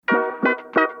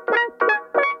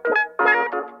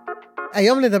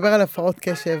היום נדבר על הפרעות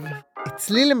קשב.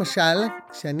 אצלי למשל,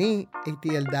 כשאני הייתי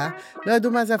ילדה, לא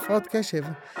ידעו מה זה הפרעות קשב.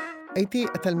 הייתי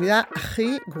התלמידה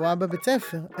הכי גרועה בבית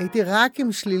ספר. הייתי רק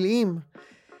עם שליליים.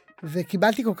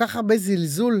 וקיבלתי כל כך הרבה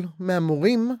זלזול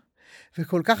מהמורים,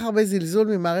 וכל כך הרבה זלזול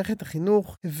ממערכת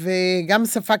החינוך, וגם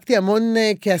ספגתי המון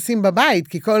כעסים בבית,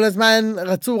 כי כל הזמן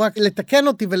רצו רק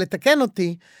לתקן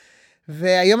אותי,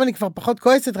 והיום אני כבר פחות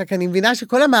כועסת, רק אני מבינה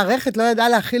שכל המערכת לא ידעה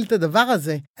להכיל את הדבר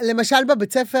הזה. למשל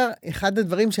בבית ספר, אחד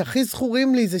הדברים שהכי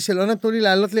זכורים לי, זה שלא נתנו לי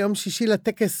לעלות ליום שישי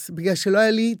לטקס, בגלל שלא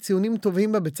היה לי ציונים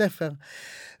טובים בבית ספר.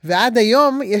 ועד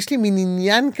היום יש לי מין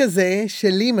עניין כזה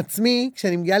שלי עם עצמי,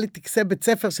 כשאני מגיעה לטקסי בית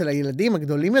ספר של הילדים,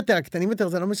 הגדולים יותר, הקטנים יותר,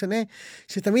 זה לא משנה,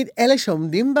 שתמיד אלה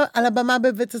שעומדים על הבמה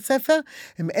בבית הספר,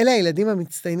 הם אלה הילדים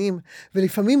המצטיינים.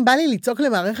 ולפעמים בא לי לצעוק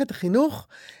למערכת החינוך,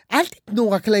 אל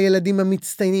תתנו רק לילדים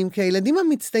המצטיינים, כי הילדים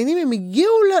המצטיינים הם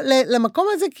הגיעו למקום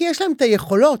הזה כי יש להם את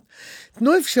היכולות.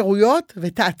 תנו אפשרויות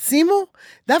ותעצימו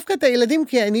דווקא את הילדים,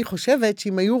 כי אני חושבת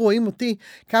שאם היו רואים אותי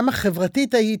כמה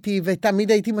חברתית הייתי,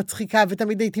 ותמיד הייתי מצחיקה,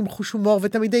 ותמיד הייתי עם חוש הומור,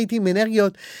 ותמיד הייתי עם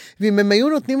אנרגיות, ואם הם היו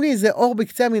נותנים לי איזה אור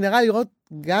בקצה המנהרה לראות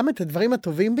גם את הדברים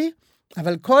הטובים בי,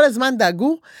 אבל כל הזמן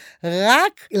דאגו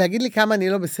רק להגיד לי כמה אני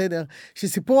לא בסדר.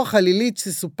 שסיפור החלילית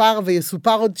שסופר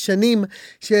ויסופר עוד שנים,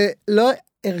 שלא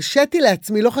הרשיתי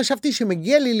לעצמי, לא חשבתי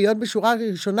שמגיע לי להיות בשורה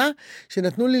הראשונה,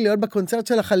 שנתנו לי להיות בקונצרט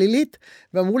של החלילית,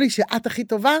 ואמרו לי שאת הכי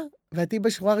טובה, ואתי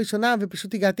בשורה הראשונה,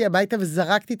 ופשוט הגעתי הביתה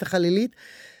וזרקתי את החלילית,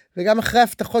 וגם אחרי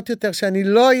הבטחות יותר שאני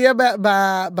לא אהיה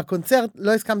בקונצרט,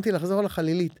 לא הסכמתי לחזור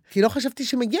לחלילית. כי לא חשבתי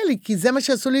שמגיע לי, כי זה מה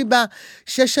שעשו לי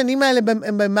בשש שנים האלה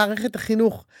במערכת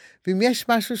החינוך. ואם יש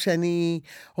משהו שאני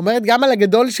אומרת, גם על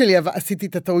הגדול שלי עשיתי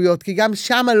את הטעויות, כי גם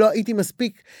שם לא הייתי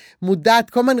מספיק מודעת,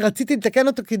 כל הזמן רציתי לתקן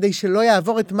אותו כדי שלא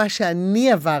יעבור את מה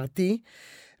שאני עברתי,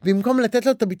 במקום לתת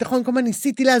לו את הביטחון, כל הזמן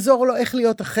ניסיתי לעזור לו איך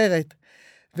להיות אחרת.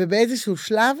 ובאיזשהו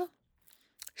שלב,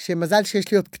 שמזל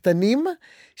שיש לי עוד קטנים,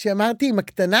 שאמרתי, עם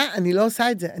הקטנה, אני לא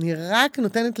עושה את זה. אני רק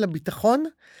נותנת לה ביטחון,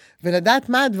 ולדעת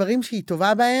מה הדברים שהיא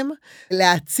טובה בהם,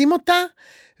 להעצים אותה,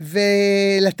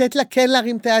 ולתת לה כן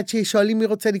להרים את היד, שהיא שואלים מי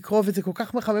רוצה לקרוא, וזה כל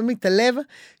כך מחמם לי את הלב,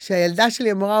 שהילדה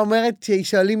שלי המורה אומרת, שהיא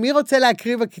שואלים מי רוצה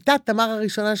להקריא בכיתה, תמר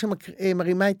הראשונה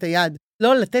שמרימה את היד.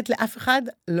 לא לתת לאף אחד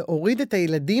להוריד את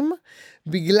הילדים,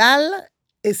 בגלל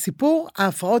סיפור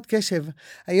ההפרעות קשב.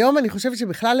 היום אני חושבת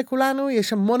שבכלל לכולנו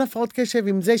יש המון הפרעות קשב,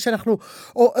 עם זה שאנחנו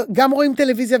גם רואים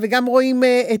טלוויזיה וגם רואים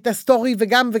את הסטורי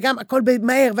וגם הכל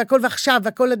מהר והכל ועכשיו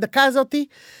והכל לדקה הזאת.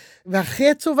 והכי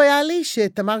עצוב היה לי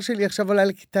שתמר שלי עכשיו עולה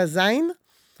לכיתה זין,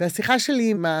 והשיחה שלי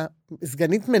עם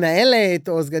הסגנית מנהלת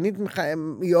או סגנית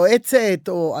יועצת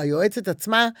או היועצת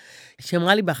עצמה,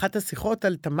 שאמרה לי באחת השיחות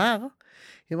על תמר,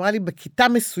 היא אמרה לי בכיתה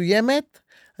מסוימת,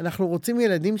 אנחנו רוצים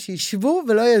ילדים שישבו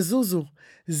ולא יזוזו.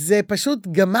 זה פשוט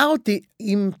גמר אותי,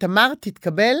 אם תמר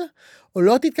תתקבל או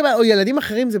לא תתקבל, או ילדים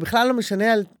אחרים, זה בכלל לא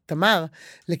משנה על תמר,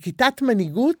 לכיתת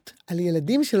מנהיגות, על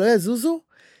ילדים שלא יזוזו,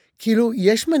 כאילו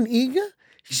יש מנהיג,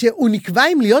 שהוא נקבע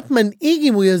אם להיות מנהיג,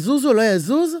 אם הוא יזוז או לא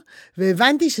יזוז,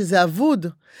 והבנתי שזה אבוד.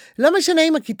 לא משנה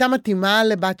אם הכיתה מתאימה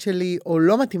לבת שלי, או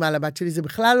לא מתאימה לבת שלי, זה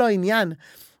בכלל לא העניין.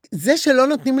 זה שלא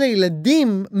נותנים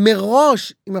לילדים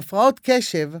מראש, עם הפרעות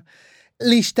קשב,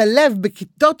 להשתלב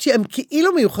בכיתות שהן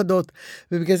כאילו מיוחדות,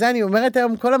 ובגלל זה אני אומרת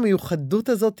היום, כל המיוחדות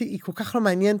הזאת היא כל כך לא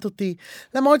מעניינת אותי,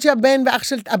 למרות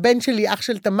שהבן שלי, אח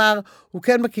של תמר, הוא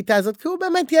כן בכיתה הזאת, כי הוא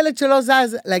באמת ילד שלא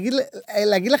זז,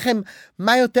 להגיד לכם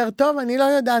מה יותר טוב, אני לא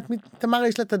יודעת, תמר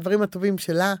יש לה את הדברים הטובים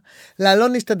שלה,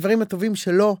 לאלון יש את הדברים הטובים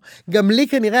שלו, גם לי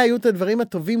כנראה היו את הדברים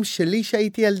הטובים שלי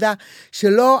שהייתי ילדה,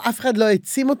 שלא, אף אחד לא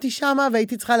העצים אותי שם,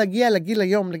 והייתי צריכה להגיע לגיל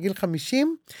היום, לגיל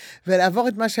 50, ולעבור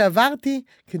את מה שעברתי,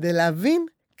 כדי להבין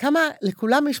כמה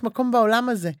לכולם יש מקום בעולם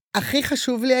הזה. הכי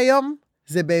חשוב לי היום,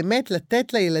 זה באמת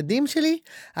לתת לילדים שלי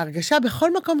הרגשה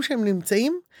בכל מקום שהם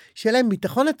נמצאים, שיהיה להם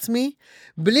ביטחון עצמי,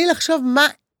 בלי לחשוב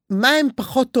מה הם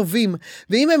פחות טובים.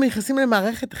 ואם הם נכנסים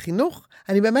למערכת החינוך,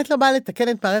 אני באמת לא באה לתקן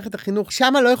את מערכת החינוך,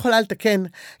 שמה לא יכולה לתקן.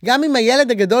 גם עם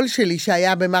הילד הגדול שלי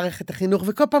שהיה במערכת החינוך,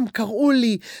 וכל פעם קראו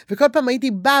לי, וכל פעם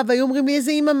הייתי באה, והיו אומרים לי,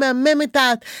 איזה אמא מהממת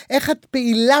את, איך את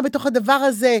פעילה בתוך הדבר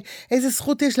הזה, איזה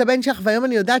זכות יש לבן שלך, והיום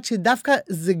אני יודעת שדווקא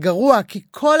זה גרוע, כי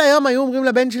כל היום היו אומרים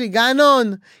לבן שלי,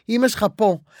 גאנון, אמא שלך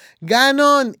פה,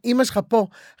 גאנון, אמא שלך פה.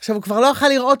 עכשיו, הוא כבר לא יכול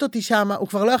לראות אותי שם, הוא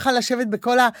כבר לא יכול לשבת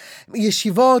בכל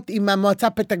הישיבות, עם המועצה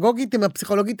הפדגוגית, עם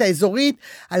הפסיכולוגית האזורית,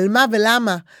 על מה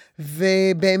ולמה.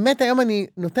 ובאמת היום אני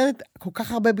נותנת כל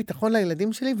כך הרבה ביטחון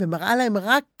לילדים שלי, ומראה להם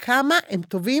רק כמה הם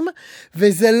טובים,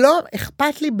 וזה לא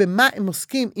אכפת לי במה הם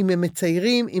עוסקים, אם הם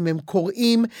מציירים, אם הם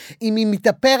קוראים, אם היא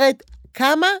מתאפרת,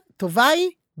 כמה טובה היא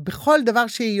בכל דבר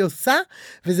שהיא עושה,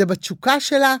 וזה בתשוקה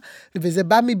שלה, וזה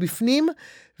בא מבפנים,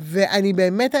 ואני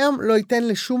באמת היום לא אתן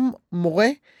לשום מורה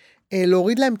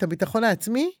להוריד להם את הביטחון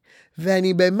העצמי,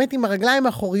 ואני באמת עם הרגליים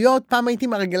האחוריות, פעם הייתי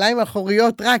עם הרגליים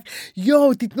האחוריות רק,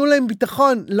 תיתנו להם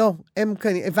ביטחון. לא,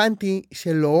 הבנתי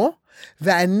שלא,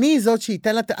 ואני זאת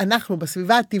שייתן לה, אנחנו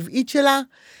בסביבה הטבעית שלה,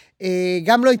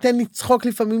 גם לא ייתן לי צחוק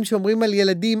לפעמים שאומרים על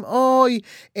ילדים,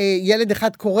 ילד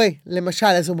אחד קורא, למשל,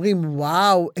 אז אומרים,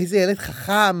 וואו, איזה ילד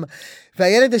חכם,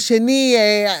 והילד השני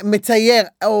מצייר,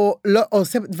 או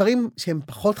עושה דברים שהם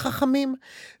פחות חכמים,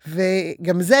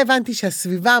 וגם זה הבנתי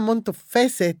שהסביבה המון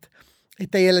תופסת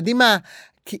את הילדים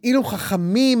כאילו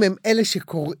חכמים, הם אלה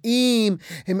שקוראים,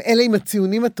 הם אלה עם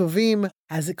הציונים הטובים.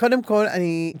 אז קודם כל,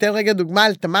 אני אתן רגע דוגמה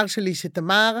על תמר שלי,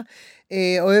 שתמר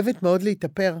אוהבת מאוד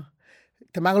להתאפר.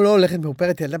 תמר לא הולכת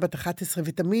מאופרת, ילדה בת 11,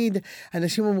 ותמיד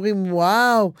אנשים אומרים,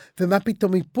 וואו, ומה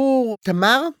פתאום איפור?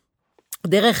 תמר,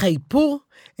 דרך האיפור,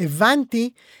 הבנתי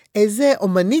איזה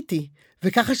אומנית היא,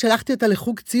 וככה שלחתי אותה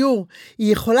לחוג ציור.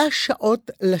 היא יכולה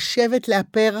שעות לשבת,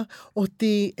 לאפר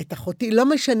אותי, את אחותי, לא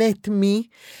משנה את מי,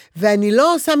 ואני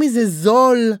לא עושה מזה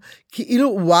זול,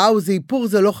 כאילו, וואו, זה איפור,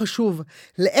 זה לא חשוב.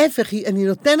 להפך, אני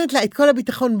נותנת לה את כל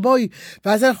הביטחון, בואי,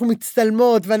 ואז אנחנו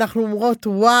מצטלמות, ואנחנו אומרות,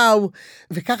 וואו,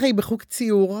 וככה היא בחוג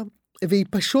ציור, והיא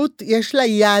פשוט, יש לה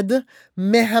יד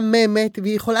מהממת,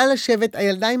 והיא יכולה לשבת,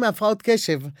 הילדה עם הפרעות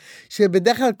קשב,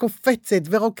 שבדרך כלל קופצת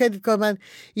ורוקדת כל הזמן,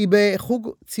 היא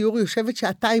בחוג ציור יושבת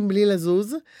שעתיים בלי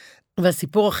לזוז,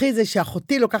 והסיפור הכי זה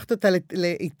שאחותי לוקחת אותה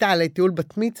איתה לטיול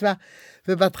בת מצווה,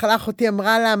 ובהתחלה אחותי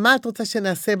אמרה לה, מה את רוצה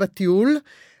שנעשה בטיול?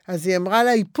 אז היא אמרה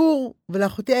לה, איפור,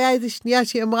 ולאחותי היה איזה שנייה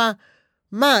שהיא אמרה,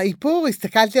 מה, איפור?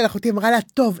 הסתכלתי על אחותי, אמרה לה,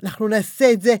 טוב, אנחנו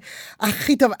נעשה את זה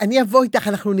הכי טוב, אני אבוא איתך,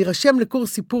 אנחנו נירשם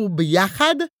לקורס איפור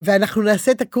ביחד, ואנחנו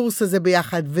נעשה את הקורס הזה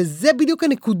ביחד, וזה בדיוק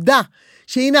הנקודה,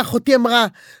 שהנה אחותי אמרה,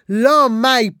 לא,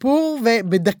 מה, איפור?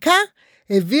 ובדקה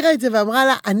העבירה את זה ואמרה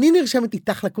לה, אני נרשמת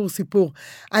איתך לקורס איפור,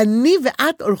 אני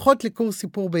ואת הולכות לקורס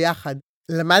איפור ביחד.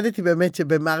 למדתי באמת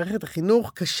שבמערכת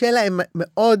החינוך קשה להם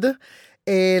מאוד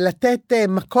לתת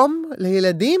מקום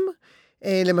לילדים,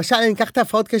 למשל, אני אקח את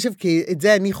ההפרעות קשב, כי את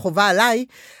זה אני חובה עליי,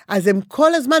 אז הם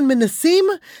כל הזמן מנסים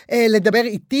לדבר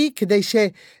איתי, כדי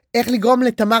איך לגרום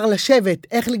לתמר לשבת,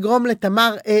 איך לגרום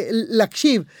לתמר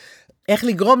להקשיב, איך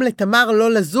לגרום לתמר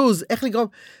לא לזוז, איך לגרום,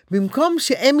 במקום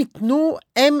שהם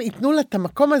ייתנו לה את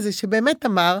המקום הזה, שבאמת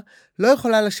תמר לא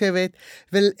יכולה לשבת,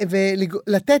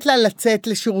 ולתת לה לצאת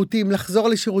לשירותים, לחזור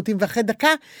לשירותים, ואחרי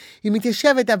דקה היא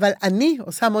מתיישבת, אבל אני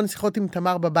עושה המון שיחות עם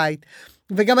תמר בבית,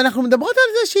 וגם אנחנו מדברות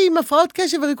על זה שהיא עם הפרעות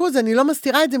קשב וריכוז, אני לא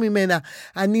מסתירה את זה ממנה,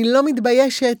 אני לא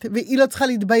מתביישת, והיא לא צריכה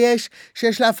להתבייש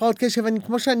שיש לה הפרעות קשב,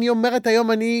 כמו שאני אומרת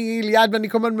היום, אני ליד ואני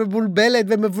כל הזמן מבולבלת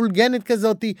ומבולגנת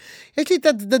כזאת, יש לי את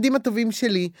הצדדים הטובים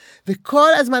שלי, וכל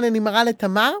הזמן אני מראה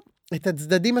לתמר, את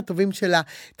הצדדים הטובים שלה,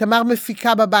 תמר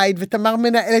מפיקה בבית, ותמר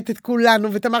מנהלת את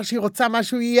כולנו, ותמר שהיא רוצה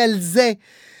משהו, היא על זה,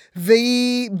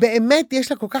 והיא באמת,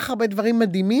 יש לה כל כך הרבה דברים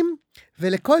מדהימים,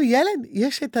 ולכל ילד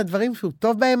יש את הדברים שהוא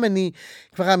טוב בהם, אני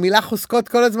כבר המילה חוזקות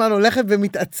כל הזמן הולכת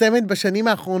ומתעצמת בשנים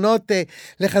האחרונות,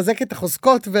 לחזק את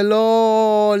החוזקות,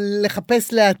 ולא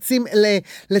לחפש להעצים,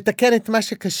 לתקן את מה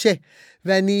שקשה,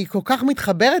 ואני כל כך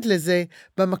מתחברת לזה,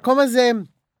 במקום הזה,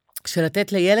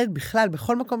 שלתת לילד בכלל,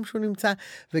 בכל מקום שהוא נמצא,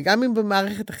 וגם אם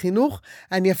במערכת החינוך,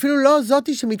 אני אפילו לא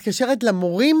זאתי שמתקשרת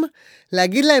למורים,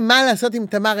 להגיד להם מה לעשות עם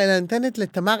תמר, אלא נותנת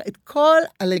לתמר את כל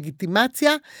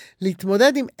הלגיטימציה,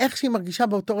 להתמודד עם איך שהיא מרגישה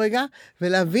באותו רגע,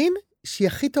 ולהבין שהיא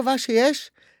הכי טובה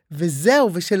שיש, וזהו,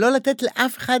 ושלא לתת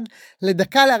לאף אחד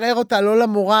לדקה לערער אותה, לא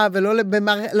למורה,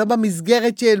 ולא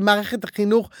במסגרת של מערכת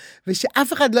החינוך,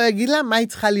 ושאף אחד לא יגיד לה מה היא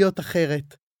צריכה להיות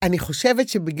אחרת. אני חושבת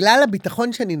שבגלל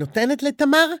הביטחון שאני נותנת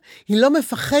לתמר, היא לא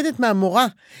מפחדת מהמורה.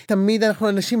 תמיד אנחנו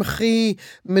אנשים הכי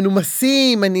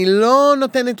מנומסים, אני לא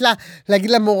נותנת לה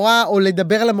להגיד למורה או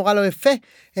לדבר למורה לא יפה,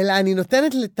 אלא אני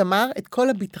נותנת לתמר את כל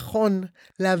הביטחון,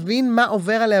 להבין מה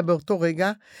עובר עליה באותו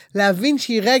רגע, להבין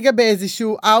שהיא רגע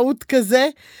באיזשהו אאוט כזה,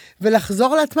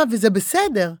 ולחזור לעצמה, וזה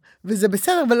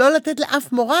בסדר, ולא לתת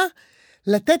לאף מורה,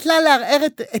 לתת לה לערער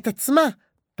את עצמה.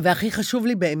 והכי חשוב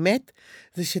לי באמת,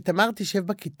 זה שתמר תשב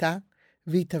בכיתה,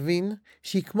 והיא תבין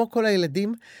שהיא כמו כל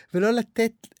הילדים, ולא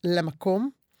לתת למקום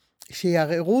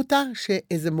שיערערו אותה,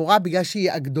 שאיזה מורה בגלל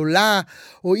שהיא הגדולה,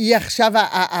 או היא עכשיו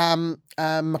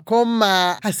המקום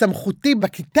הסמכותי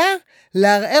בכיתה,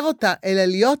 לערער אותה, אלא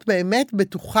להיות באמת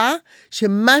בטוחה,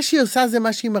 שמה שהיא עושה זה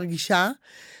מה שהיא מרגישה,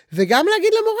 וגם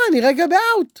להגיד למורה, אני רגע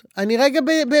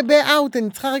באאוט, אני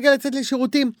צריכה רגע לצאת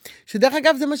לשירותים, שדרך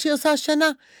אגב זה מה שהיא עושה השנה,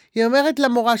 היא אומרת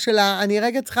למורה שלה, אני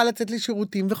רגע צריכה לצאת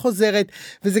לשירותים, וחוזרת,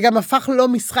 וזה גם הפך לא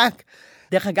משחק.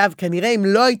 דרך אגב, כנראה אם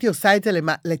לא הייתי עושה את זה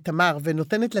לתמר,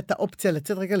 ונותנת לה את האופציה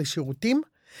לצאת רגע לשירותים,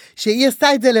 שהיא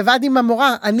עשתה את זה לבד עם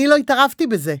המורה, אני לא התערבתי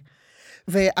בזה.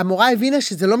 והמורה הבינה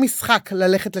שזה לא משחק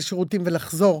ללכת לשירותים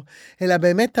ולחזור, אלא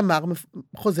באמת תמר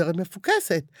חוזרת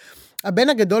מפוקסת. הבן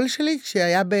הגדול שלי,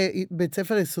 שהיה בבית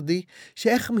ספר יסודי,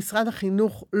 שאיך משרד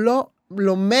החינוך לא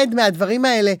לומד מהדברים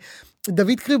האלה,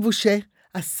 דוד קריבושה,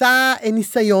 עשה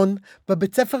ניסיון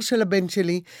בבית ספר של הבן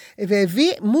שלי,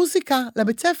 והביא מוזיקה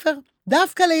לבית ספר,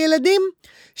 דווקא לילדים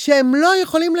שהם לא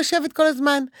יכולים לשבת כל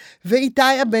הזמן.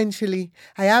 ואיתי הבן שלי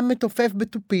היה מתופף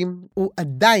בטופים, הוא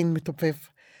עדיין מתופף.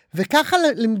 וככה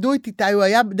לימדו את איתי, הוא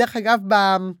היה דרך אגב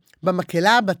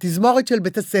במקהלה, בתזמורת של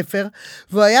בית הספר,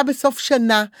 והוא היה בסוף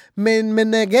שנה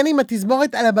מנגן עם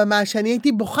התזמורת על הבמה, שאני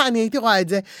הייתי בוכה, אני הייתי רואה את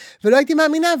זה, ולא הייתי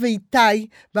מאמינה, ואיתי,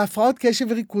 בהפרעות קשב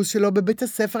וריכוז שלו בבית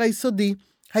הספר היסודי,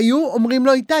 היו אומרים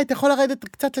לו, איתי, אתה יכול לרדת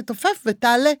קצת לתופף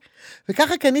ותעלה.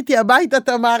 וככה קניתי הביתה את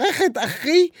המערכת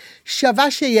הכי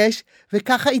שווה שיש,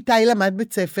 וככה איתי למד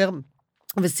בית ספר,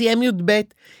 וסיים י"ב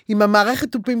עם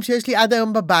המערכת טופים שיש לי עד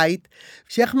היום בבית,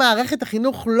 שאיך מערכת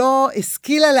החינוך לא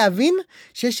השכילה להבין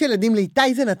שיש ילדים.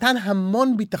 לאיתי זה נתן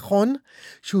המון ביטחון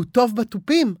שהוא טוב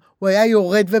בטופים, הוא היה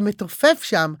יורד ומתופף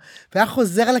שם, והיה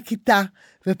חוזר לכיתה,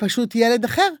 ופשוט ילד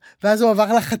אחר, ואז הוא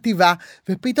עבר לחטיבה,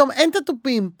 ופתאום אין את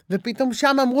הטופים, ופתאום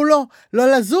שם אמרו לו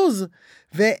לא לזוז,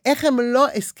 ואיך הם לא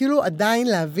השכילו עדיין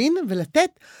להבין ולתת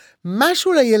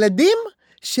משהו לילדים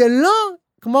שלא,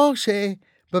 כמו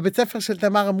בבית ספר של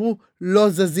תמר אמרו, לא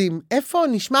זזים. איפה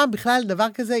נשמע בכלל דבר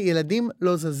כזה, ילדים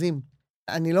לא זזים?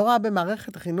 אני לא רואה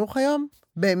במערכת החינוך היום,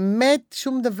 באמת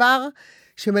שום דבר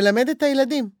שמלמד את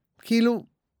הילדים. כאילו,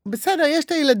 בסדר, יש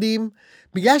את הילדים,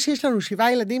 בגלל שיש לנו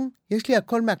 7 ילדים, יש לי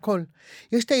הכל מהכל.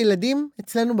 יש את הילדים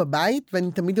אצלנו בבית,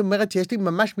 ואני תמיד אומרת שיש לי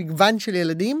ממש מגוון של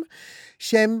ילדים,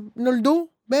 שהם נולדו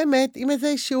באמת עם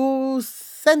איזשהו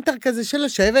סנטר כזה של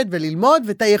לשבת וללמוד,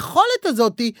 ואת היכולת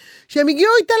הזאת שהם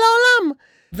הגיעו איתה לעולם.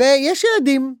 ויש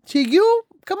ילדים שהגיעו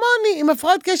כמוני עם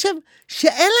הפרעות קשב,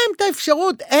 שאין להם את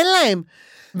האפשרות, אין להם.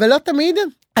 ולא תמיד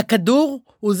הכדור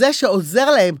הוא זה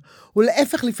שעוזר להם. הוא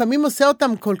להפך לפעמים עושה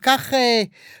אותם כל כך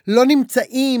לא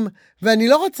נמצאים, ואני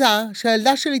לא רוצה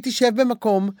שהילדה שלי תשב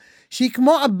במקום שהיא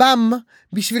כמו אב"ם,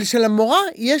 בשביל שלמורה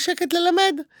יהיה שקט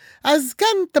ללמד. אז כן,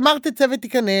 תמר תצא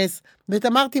ותיכנס,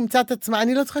 ותמר תמצא את עצמה,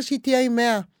 אני לא צריכה שהיא תהיה עם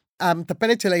 100.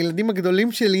 המטפלת של הילדים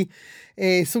הגדולים שלי,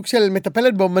 סוג של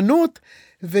מטפלת באומנות,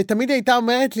 ותמיד הייתה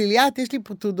אומרת לי, ליאת, יש לי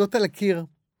פה תעודות על הקיר.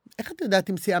 איך את יודעת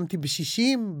אם סיימתי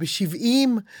ב-60, ב-70,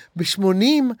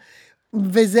 ב-80?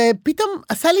 וזה פתאום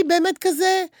עשה לי באמת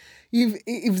כזה,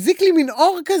 הבזיק לי מין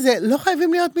אור כזה, לא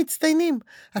חייבים להיות מצטיינים.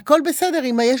 הכל בסדר,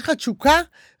 אם יש לך תשוקה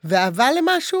ואהבה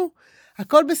למשהו,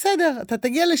 הכל בסדר, אתה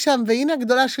תגיע לשם, והנה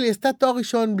הגדולה שלי עשתה תואר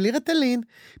ראשון בלי רטלין,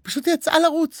 פשוט יצאה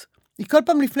לרוץ. היא כל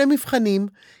פעם לפני מבחנים,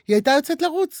 היא הייתה יוצאת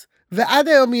לרוץ, ועד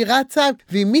היום היא רצה,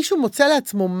 ואם מישהו מוצא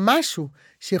לעצמו משהו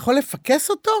שיכול לפקס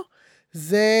אותו,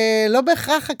 זה לא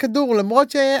בהכרח הכדור,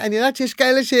 למרות שאני יודעת שיש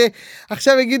כאלה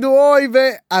שעכשיו יגידו אוי,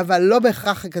 אבל לא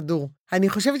בהכרח הכדור. אני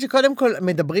חושבת שקודם כל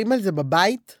מדברים על זה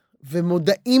בבית,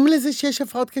 ומודעים לזה שיש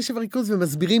הפרעות קשב וריכוז,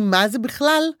 ומסבירים מה זה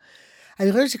בכלל.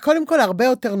 אני חושבת שקודם כל הרבה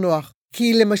יותר נוח.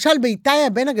 כי למשל באיתי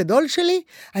הבן הגדול שלי,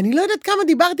 אני לא יודעת כמה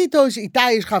דיברתי איתו,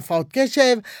 שאיתי יש לך הפרעות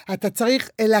קשב, אתה צריך,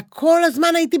 אלא כל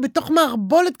הזמן הייתי בתוך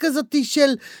מערבולת כזאת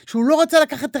שהוא לא רצה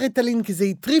לקחת את הרטלין, כי זה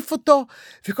יטריף אותו,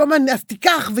 וכל הזמן, אז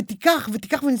תיקח ותיקח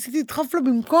ותיקח, וניסיתי לדחוף לו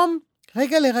במקום,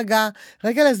 רגע להירגע,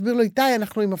 רגע להסביר לו, איתי,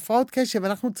 אנחנו עם הפרעות קשב,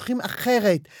 אנחנו צריכים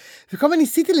אחרת. וכל הזמן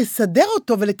ניסיתי לסדר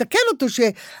אותו ולתקן אותו,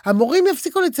 שהמורים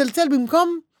יפסיקו לצלצל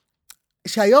במקום,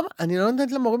 שהיום אני לא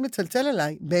נותנת למורים לצלצל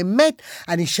אליי, באמת,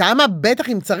 אני שמה בטח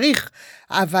אם צריך,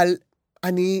 אבל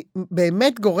אני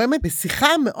באמת גורמת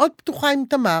בשיחה מאוד פתוחה עם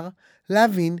תמר,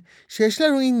 להבין שיש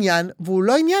לנו עניין, והוא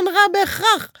לא עניין רע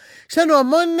בהכרח. יש לנו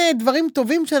המון דברים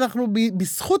טובים שאנחנו,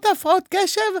 בזכות ההפרעות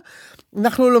קשב,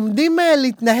 אנחנו לומדים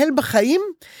להתנהל בחיים,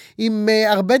 עם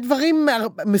הרבה דברים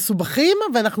מסובכים,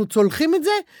 ואנחנו צולחים את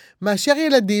זה, מאשר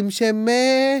ילדים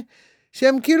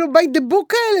שהם כאילו by the book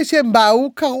כאלה, שהם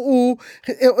באו, קראו,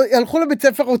 הלכו לבית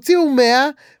ספר, הוציאו 100,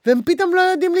 והם פתאום לא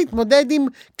יודעים להתמודד עם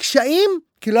קשיים,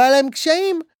 כי לא היה להם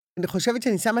קשיים. אני חושבת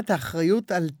שאני שמה את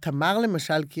האחריות על תמר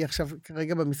למשל, כי עכשיו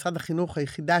כרגע במשרד החינוך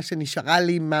היחידה שנשארה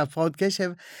לי מהפרעות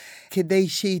קשב, כדי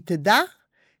שהיא תדע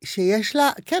שיש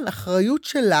לה, כן, אחריות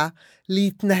שלה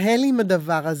להתנהל עם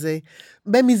הדבר הזה,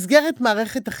 במסגרת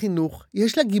מערכת החינוך,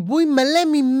 יש לה גיבוי מלא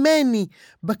ממני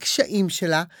בקשיים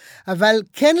שלה, אבל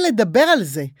כן לדבר על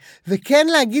זה, וכן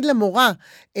להגיד למורה,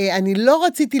 אני לא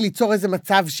רציתי ליצור איזה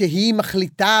מצב שהיא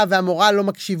מחליטה והמורה לא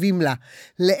מקשיבים לה,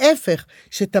 להפך,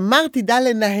 שתמר תדע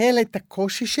לנהל את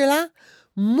הקושי שלה,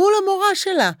 מול המורה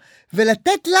שלה,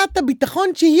 ולתת לה את הביטחון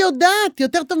שהיא יודעת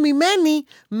יותר טוב ממני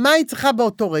מה היא צריכה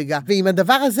באותו רגע. ועם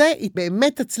הדבר הזה היא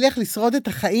באמת תצליח לשרוד את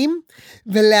החיים,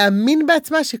 ולהאמין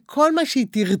בעצמה שכל מה שהיא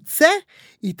תרצה,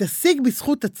 היא תשיג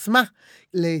בזכות עצמה.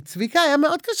 לצביקה היה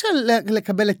מאוד קשה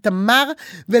לקבל את תמר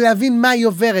ולהבין מה היא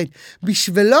עוברת.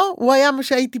 בשבילו הוא היה מה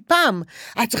שהייתי פעם.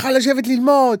 את צריכה לשבת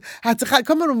ללמוד, את צריכה,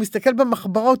 כל הזמן הוא מסתכל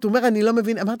במחברות, הוא אומר אני לא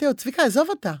מבין. אמרתי לו, צביקה,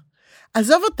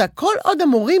 עזוב אותה, כל עוד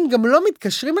המורים גם לא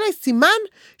מתקשרים אליי, סימן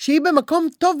שהיא במקום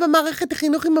טוב במערכת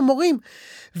החינוך עם המורים.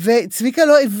 וצביקה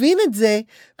לא הבין את זה,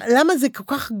 למה זה כל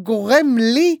כך גורם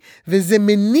לי, וזה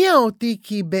מניע אותי,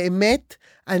 כי באמת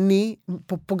אני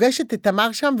פוגשת את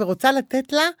תמר שם, ורוצה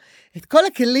לתת לה את כל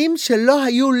הכלים שלא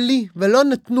היו לי, ולא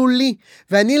נתנו לי,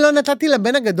 ואני לא נתתי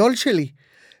לבן הגדול שלי.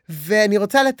 ואני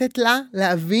רוצה לתת לה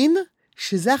להבין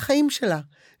שזה החיים שלה.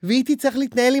 והיא תצטרך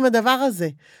להתנהל עם הדבר הזה.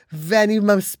 ואני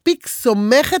מספיק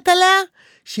סומכת עליה,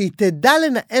 שהיא תדע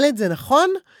לנהל את זה נכון,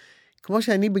 כמו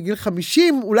שאני בגיל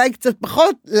 50, אולי קצת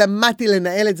פחות, למדתי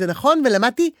לנהל את זה נכון,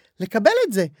 ולמדתי לקבל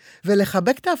את זה,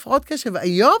 ולחבק את ההפרעות קשב.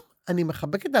 היום אני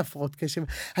מחבקת את ההפרעות קשב.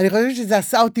 אני חושבת שזה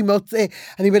עשה אותי מאוד,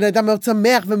 אני בן אדם מאוד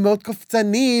שמח ומאוד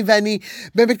קופצני, ואני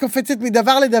באמת קופצת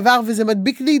מדבר לדבר, וזה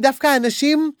מדביק לי דווקא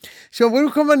אנשים שאומרים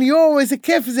לי כל הזמן, יואו, איזה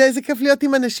כיף זה, איזה כיף להיות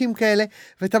עם אנשים כאלה.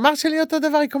 ותמר שלי אותו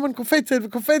דבר, היא כל הזמן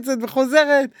קופצת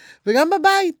וחוזרת, וגם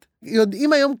בבית.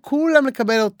 יודעים היום כולם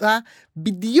לקבל אותה,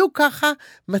 בדיוק ככה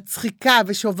מצחיקה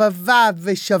ושובבה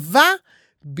ושווה,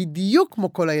 בדיוק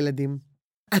כמו כל הילדים.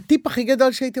 הטיפ הכי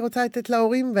גדול שהייתי רוצה לתת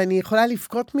להורים, ואני יכולה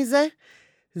לפקוט מזה,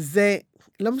 זה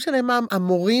לא משנה מה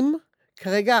המורים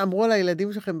כרגע אמרו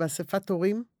לילדים שלכם באספת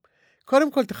הורים,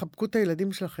 קודם כל תחבקו את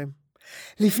הילדים שלכם.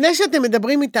 לפני שאתם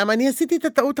מדברים איתם, אני עשיתי את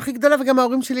הטעות הכי גדולה, וגם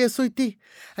ההורים שלי עשו איתי.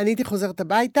 אני הייתי חוזרת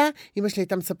הביתה, אמא שלי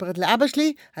הייתה מספרת לאבא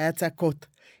שלי, היה צעקות.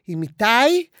 עם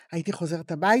איתי, הייתי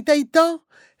חוזרת הביתה איתו,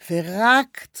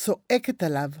 ורק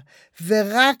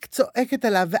צועקת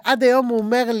עליו, ועד היום הוא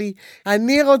אומר לי,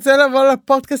 אני רוצה לבוא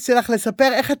לפודקאסט שלך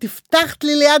לספר איך את הבטחת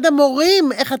לי ליד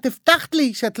המורים, איך את הבטחת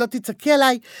לי שאת לא תצעקי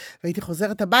עליי, והייתי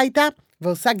חוזרת הביתה,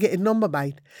 ועושה גיהנום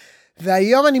בבית.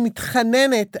 והיום אני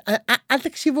מתחננת, אל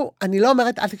תקשיבו, אני לא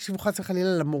אומרת אל תקשיבו חס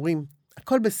וחלילה למורים,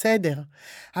 הכל בסדר,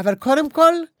 אבל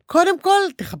קודם כל,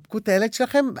 תחבקו את הילד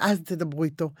שלכם, אז תדברו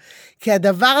איתו. כי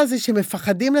הדבר הזה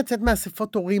שמפחדים לצאת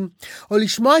מאספות הורים, או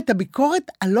לשמוע את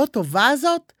הביקורת הלא טובה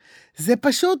הזאת, זה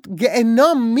פשוט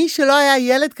גיהנום. מי שלא היה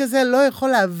ילד כזה לא יכול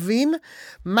להבין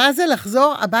מה זה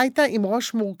לחזור הביתה עם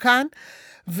ראש מורכן,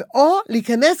 או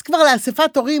להיכנס כבר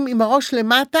לאספת הורים עם הראש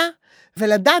למטה,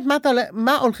 ולדעת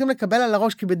מה הולכים לקבל על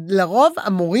הראש. כי לרוב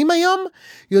המורים היום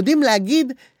יודעים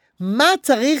להגיד, מה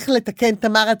צריך לתקן?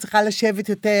 תמר, את צריכה לשבת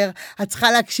יותר, את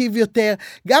צריכה להקשיב יותר.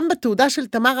 גם בתעודה של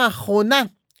תמר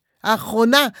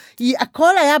האחרונה,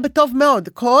 הכל היה בטוב מאוד,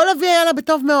 כל אבי היה לה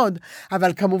בטוב מאוד,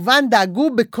 אבל כמובן דאגו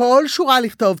בכל שורה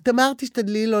לכתוב, תמר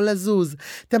תשתדלי לא לזוז,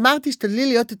 תמר תשתדלי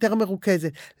להיות יותר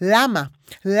מרוכזת. למה?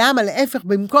 להפך,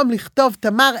 במקום לכתוב,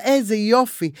 תמר איזה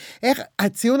יופי, איך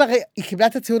הציון, הרי היא קיבלה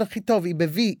את הציון הכי טוב, היא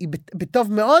בוי, היא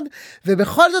בטוב מאוד,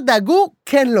 ובכל זאת דאגו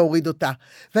כן להוריד אותה.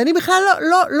 ואני בכלל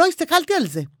לא הסתכלתי על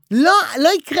זה. לא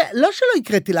שלא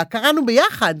הקראתי לה, קראנו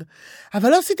ביחד, אבל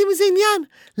לא עשיתי מזה עניין.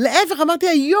 להפך, אמרתי,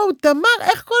 יואו, תמר,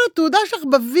 איך כל התעודה שלך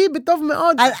בוי בטוב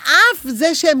מאוד? על אף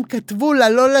זה שהם כתבו לה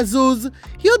לא לזוז,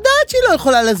 היא יודעת שהיא לא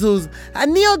יכולה לזוז.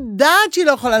 אני יודעת שהיא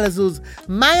לא יכולה לזוז.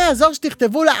 מה יעזור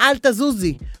שתכתבו לה אל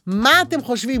תזוזי? מה אתם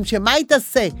חושבים? שמה היא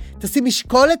תעשה? תשים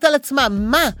משקולת על עצמה?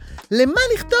 מה? למה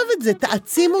לכתוב את זה?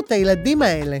 תעצימו את הילדים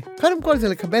האלה. קודם כל זה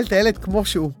לקבל את הילד כמו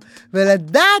שהוא,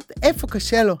 ולדעת איפה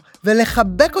קשה לו,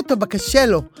 ולחבק אותו בקשה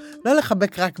לו. לא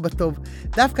לחבק רק בטוב,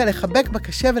 דווקא לחבק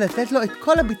בקשה ולתת לו את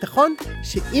כל הביטחון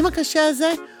שעם הקשה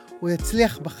הזה הוא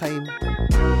יצליח בחיים.